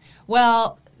 Right.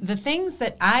 Well, the things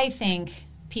that I think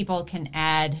people can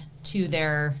add to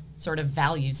their sort of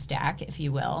value stack, if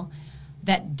you will,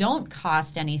 that don't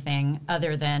cost anything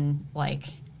other than like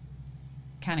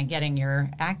kind of getting your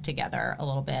act together a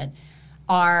little bit,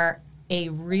 are a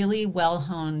really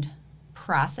well-honed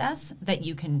process that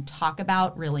you can talk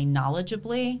about really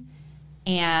knowledgeably.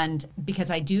 And because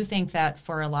I do think that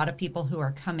for a lot of people who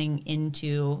are coming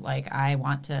into like, I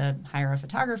want to hire a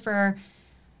photographer,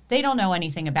 they don't know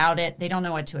anything about it. They don't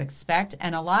know what to expect.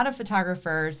 And a lot of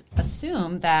photographers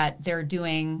assume that they're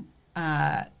doing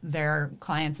their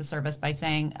clients a service by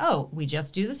saying, oh, we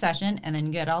just do the session and then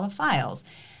you get all the files.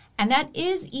 And that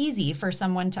is easy for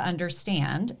someone to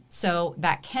understand. So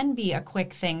that can be a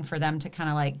quick thing for them to kind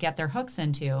of like get their hooks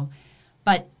into.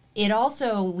 But it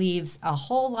also leaves a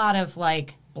whole lot of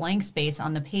like blank space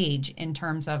on the page in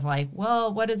terms of like,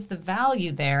 well, what is the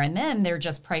value there? And then they're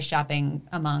just price shopping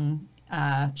among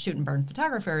shoot and burn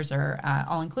photographers or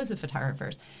all-inclusive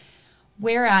photographers.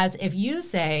 Whereas if you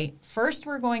say, first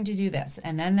we're going to do this,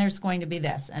 and then there's going to be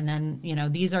this, and then,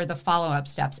 these are the follow-up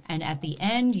steps, and at the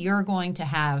end you're going to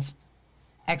have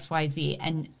XYZ.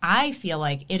 And I feel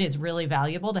like it is really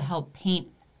valuable to help paint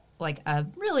like a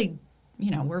really,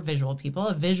 we're visual people,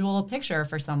 a visual picture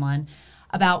for someone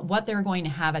about what they're going to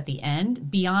have at the end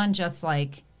beyond just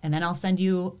like, and then I'll send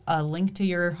you a link to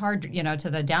your hard, to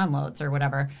the downloads or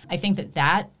whatever. I think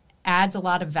that adds a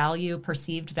lot of value,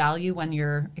 perceived value, when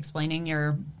you're explaining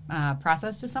your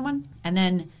process to someone. And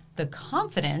then the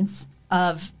confidence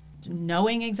of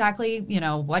knowing exactly,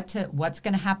 what's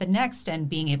going to happen next and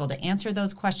being able to answer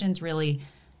those questions really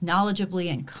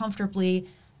knowledgeably and comfortably,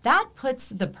 that puts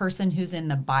the person who's in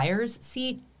the buyer's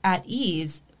seat at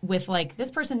ease with like,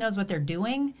 this person knows what they're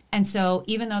doing. And so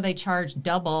even though they charge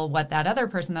double what that other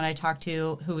person that I talked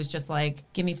to, who was just like,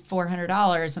 give me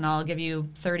 $400 and I'll give you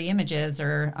 30 images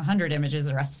or 100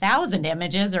 images or 1,000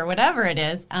 images or whatever it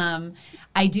is.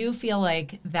 I do feel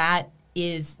like that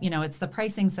is, it's the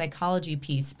pricing psychology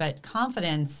piece, but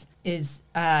confidence is,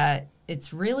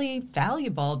 it's really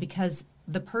valuable because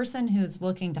the person who's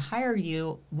looking to hire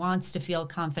you wants to feel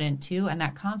confident too, and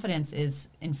that confidence is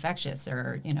infectious,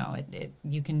 or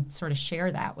you can sort of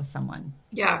share that with someone.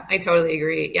 Yeah, I totally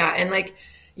agree. Yeah, and like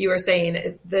you were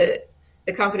saying, the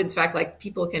confidence fact, like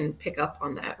people can pick up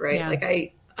on that, right? Yeah.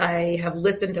 Like I have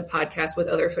listened to podcasts with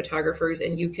other photographers,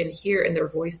 and you can hear in their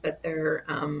voice that they're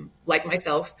like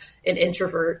myself, an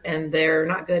introvert, and they're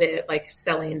not good at like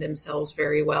selling themselves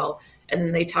very well. And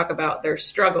then they talk about their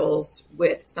struggles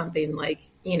with something like,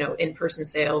 in-person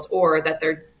sales, or that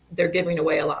they're they're giving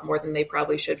away a lot more than they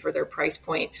probably should for their price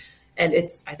point. And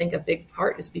I think a big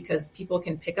part is because people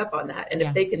can pick up on that. And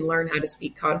if they can learn how to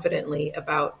speak confidently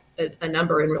about a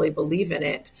number and really believe in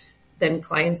it, then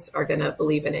clients are going to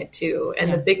believe in it too.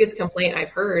 And the biggest complaint I've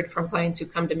heard from clients who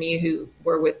come to me who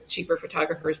were with cheaper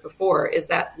photographers before is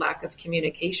that lack of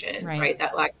communication, right?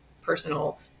 That lack of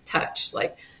personal touch.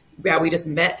 Like, we just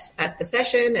met at the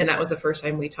session and that was the first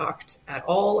time we talked at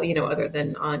all, other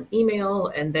than on email.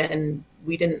 And then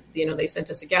we didn't, they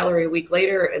sent us a gallery a week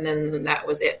later and then that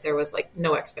was it. There was like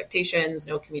no expectations,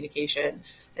 no communication.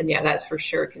 And that for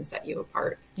sure can set you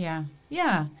apart. Yeah.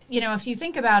 Yeah. If you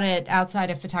think about it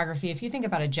outside of photography, if you think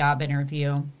about a job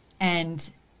interview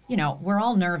and, we're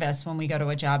all nervous when we go to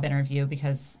a job interview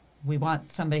because we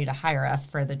want somebody to hire us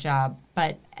for the job.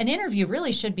 But an interview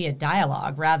really should be a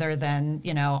dialogue rather than,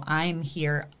 I'm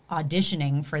here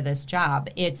auditioning for this job.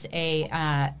 It's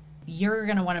you're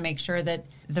going to want to make sure that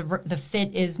the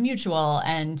fit is mutual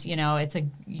and,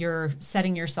 you're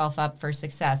setting yourself up for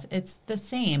success. It's the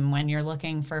same when you're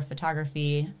looking for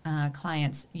photography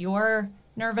clients. You're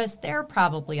nervous. They're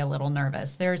probably a little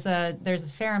nervous. There's a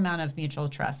fair amount of mutual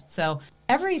trust. So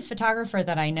every photographer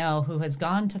that I know who has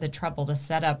gone to the trouble to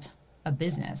set up a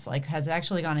business, like has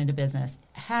actually gone into business,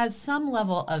 has some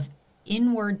level of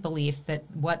inward belief that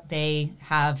what they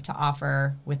have to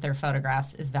offer with their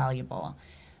photographs is valuable.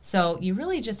 So you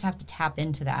really just have to tap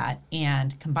into that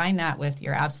and combine that with,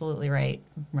 you're absolutely right,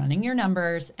 running your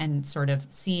numbers and sort of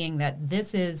seeing that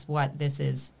this is what this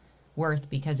is worth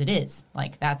because it is.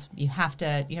 Like you have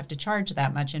to charge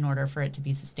that much in order for it to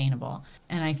be sustainable.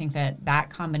 And I think that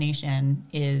combination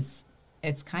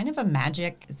it's kind of a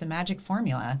magic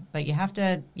formula, but you have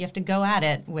to go at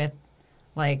it with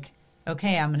like,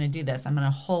 okay, I'm going to do this. I'm going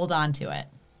to hold on to it.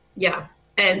 Yeah.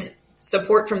 And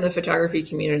support from the photography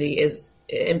community is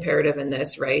imperative in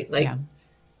this, right? Like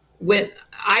when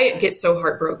I get so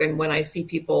heartbroken when I see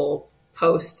people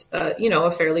post,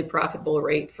 a fairly profitable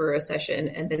rate for a session,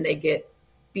 and then they get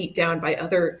beat down by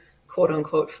other quote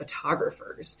unquote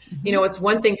photographers. Mm-hmm. It's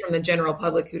one thing from the general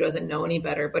public who doesn't know any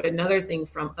better, but another thing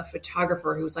from a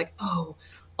photographer who's like, oh,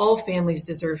 all families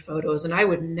deserve photos and I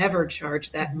would never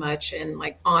charge that much, and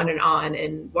like on.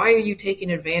 And why are you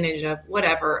taking advantage of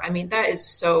whatever? I mean, that is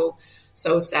so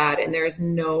sad. And there's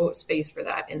no space for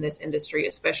that in this industry,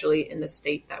 especially in the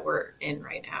state that we're in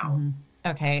right now. Mm-hmm.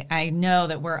 Okay. I know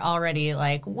that we're already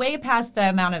like way past the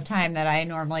amount of time that I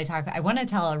normally talk. I want to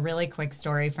tell a really quick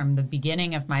story from the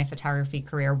beginning of my photography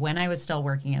career when I was still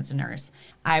working as a nurse.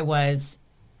 I was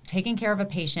taking care of a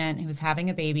patient who was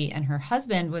having a baby, and her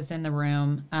husband was in the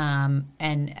room.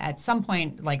 And at some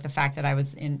point, like the fact that I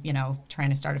was trying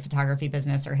to start a photography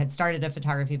business or had started a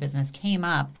photography business came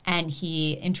up, and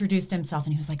he introduced himself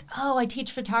and he was like, oh, I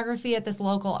teach photography at this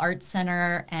local arts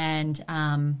center. And,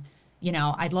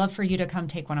 I'd love for you to come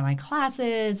take one of my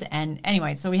classes. And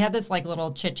anyway, so we had this like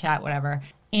little chit chat, whatever.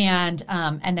 And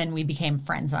then we became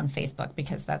friends on Facebook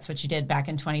because that's what you did back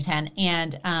in 2010.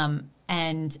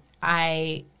 And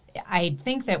I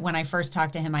think that when I first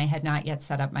talked to him, I had not yet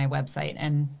set up my website.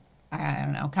 And I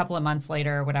don't know, a couple of months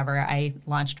later or whatever, I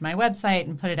launched my website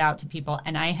and put it out to people.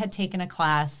 And I had taken a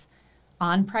class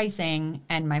on pricing,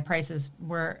 and my prices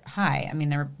were high. I mean,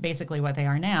 they're basically what they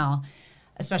are now,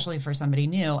 especially for somebody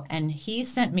new. And he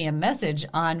sent me a message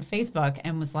on Facebook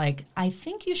and was like, I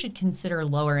think you should consider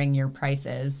lowering your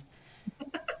prices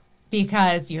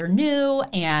because you're new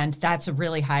and that's a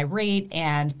really high rate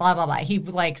and blah, blah, blah. He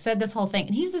like said this whole thing,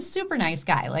 and he was a super nice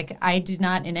guy. Like I did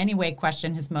not in any way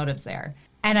question his motives there.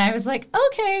 And I was like,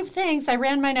 okay, thanks. I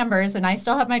ran my numbers and I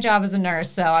still have my job as a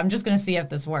nurse, so I'm just going to see if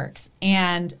this works.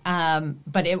 And,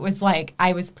 but it was like,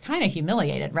 I was kind of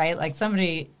humiliated, right? Like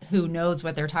somebody who knows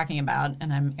what they're talking about,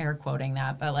 and I'm air quoting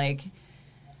that, but like,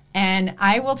 and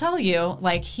I will tell you,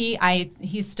 like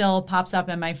he still pops up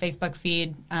in my Facebook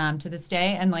feed to this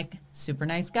day, and like super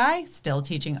nice guy, still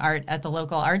teaching art at the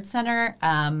local arts center.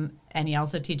 And he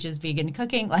also teaches vegan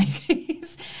cooking. Like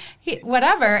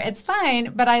whatever, it's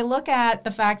fine. But I look at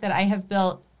the fact that I have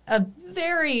built a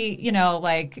very,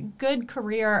 like good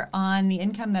career on the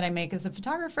income that I make as a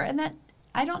photographer. And that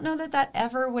I don't know that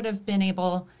ever would have been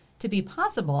able to be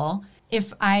possible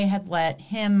if I had let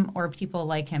him or people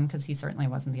like him, because he certainly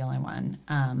wasn't the only one,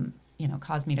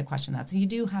 cause me to question that. So you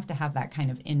do have to have that kind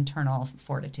of internal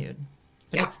fortitude.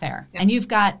 But it's there. Yeah. And you've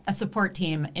got a support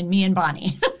team in me and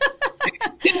Bonnie.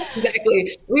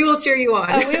 Exactly. We will cheer you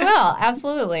on. We will,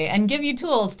 absolutely. And give you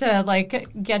tools to like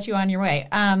get you on your way.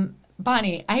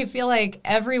 Bonnie, I feel like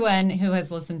everyone who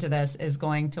has listened to this is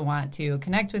going to want to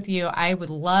connect with you. I would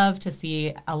love to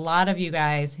see a lot of you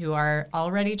guys who are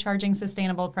already charging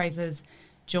sustainable prices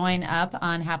join up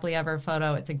on Happily Ever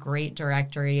Photo. It's a great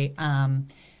directory,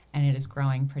 and it is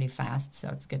growing pretty fast, so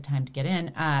it's a good time to get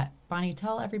in. Bonnie,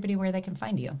 tell everybody where they can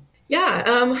find you.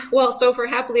 Yeah. Well, so for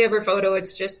Happily Ever Photo,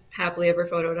 it's just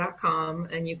happilyeverphoto.com,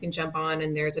 and you can jump on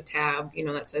and there's a tab,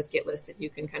 that says Get Listed. You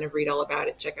can kind of read all about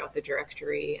it, check out the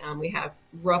directory. We have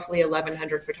roughly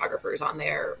 1,100 photographers on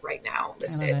there right now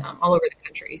listed all over the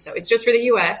country. So it's just for the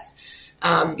U.S.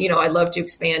 I'd love to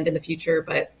expand in the future,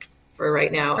 but for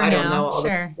right now, I don't know all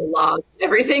the laws and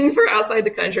everything for outside the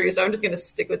country. So I'm just going to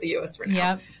stick with the U.S. for now.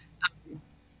 Yep.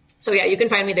 So yeah, you can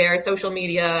find me there. Social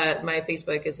media, my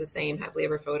Facebook is the same, Happily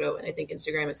Ever Photo, and I think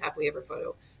Instagram is Happily Ever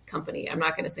Photo Company. I'm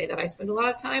not going to say that I spend a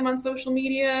lot of time on social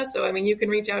media, so you can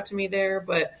reach out to me there,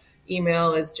 but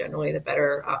email is generally the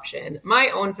better option.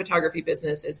 My own photography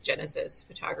business is Genesis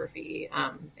Photography,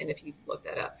 and if you look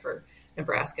that up for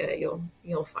Nebraska,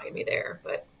 you'll find me there.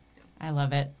 But I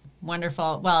love it.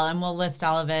 Wonderful. Well, and we'll list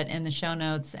all of it in the show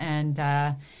notes, and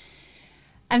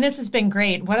this has been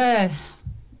great. What a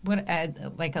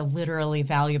literally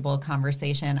valuable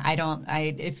conversation.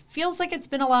 It feels like it's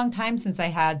been a long time since I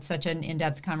had such an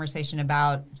in-depth conversation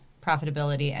about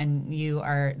profitability, and you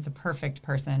are the perfect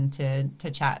person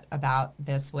to chat about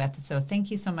this with. So thank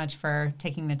you so much for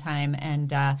taking the time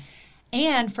and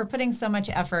for putting so much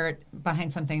effort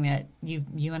behind something that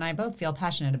you and I both feel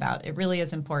passionate about. It really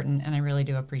is important, and I really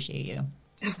do appreciate you.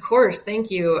 Of course. Thank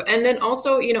you. And then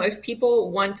also, if people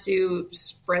want to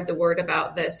spread the word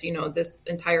about this, this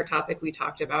entire topic we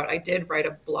talked about, I did write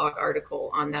a blog article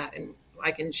on that, and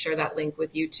I can share that link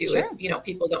with you too. Sure. If,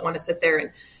 people don't want to sit there and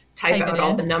type out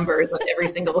all the numbers on every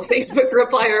single Facebook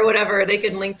reply or whatever, they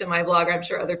can link to my blog. I'm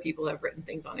sure other people have written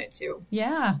things on it too.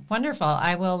 Yeah. Wonderful.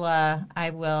 I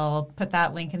will put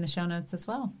that link in the show notes as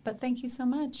well. But thank you so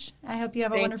much. I hope you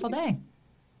have a wonderful day.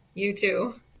 You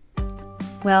too.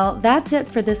 Well, that's it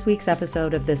for this week's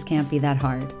episode of This Can't Be That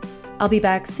Hard. I'll be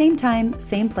back same time,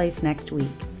 same place next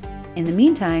week. In the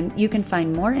meantime, you can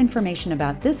find more information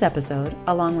about this episode,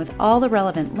 along with all the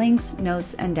relevant links,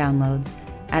 notes, and downloads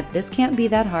at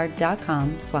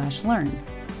thiscan'tbethathard.com/learn.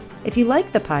 If you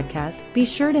like the podcast, be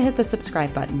sure to hit the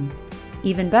subscribe button.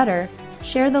 Even better,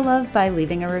 share the love by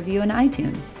leaving a review in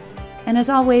iTunes. And as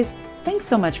always, thanks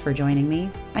so much for joining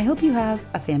me. I hope you have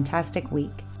a fantastic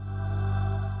week.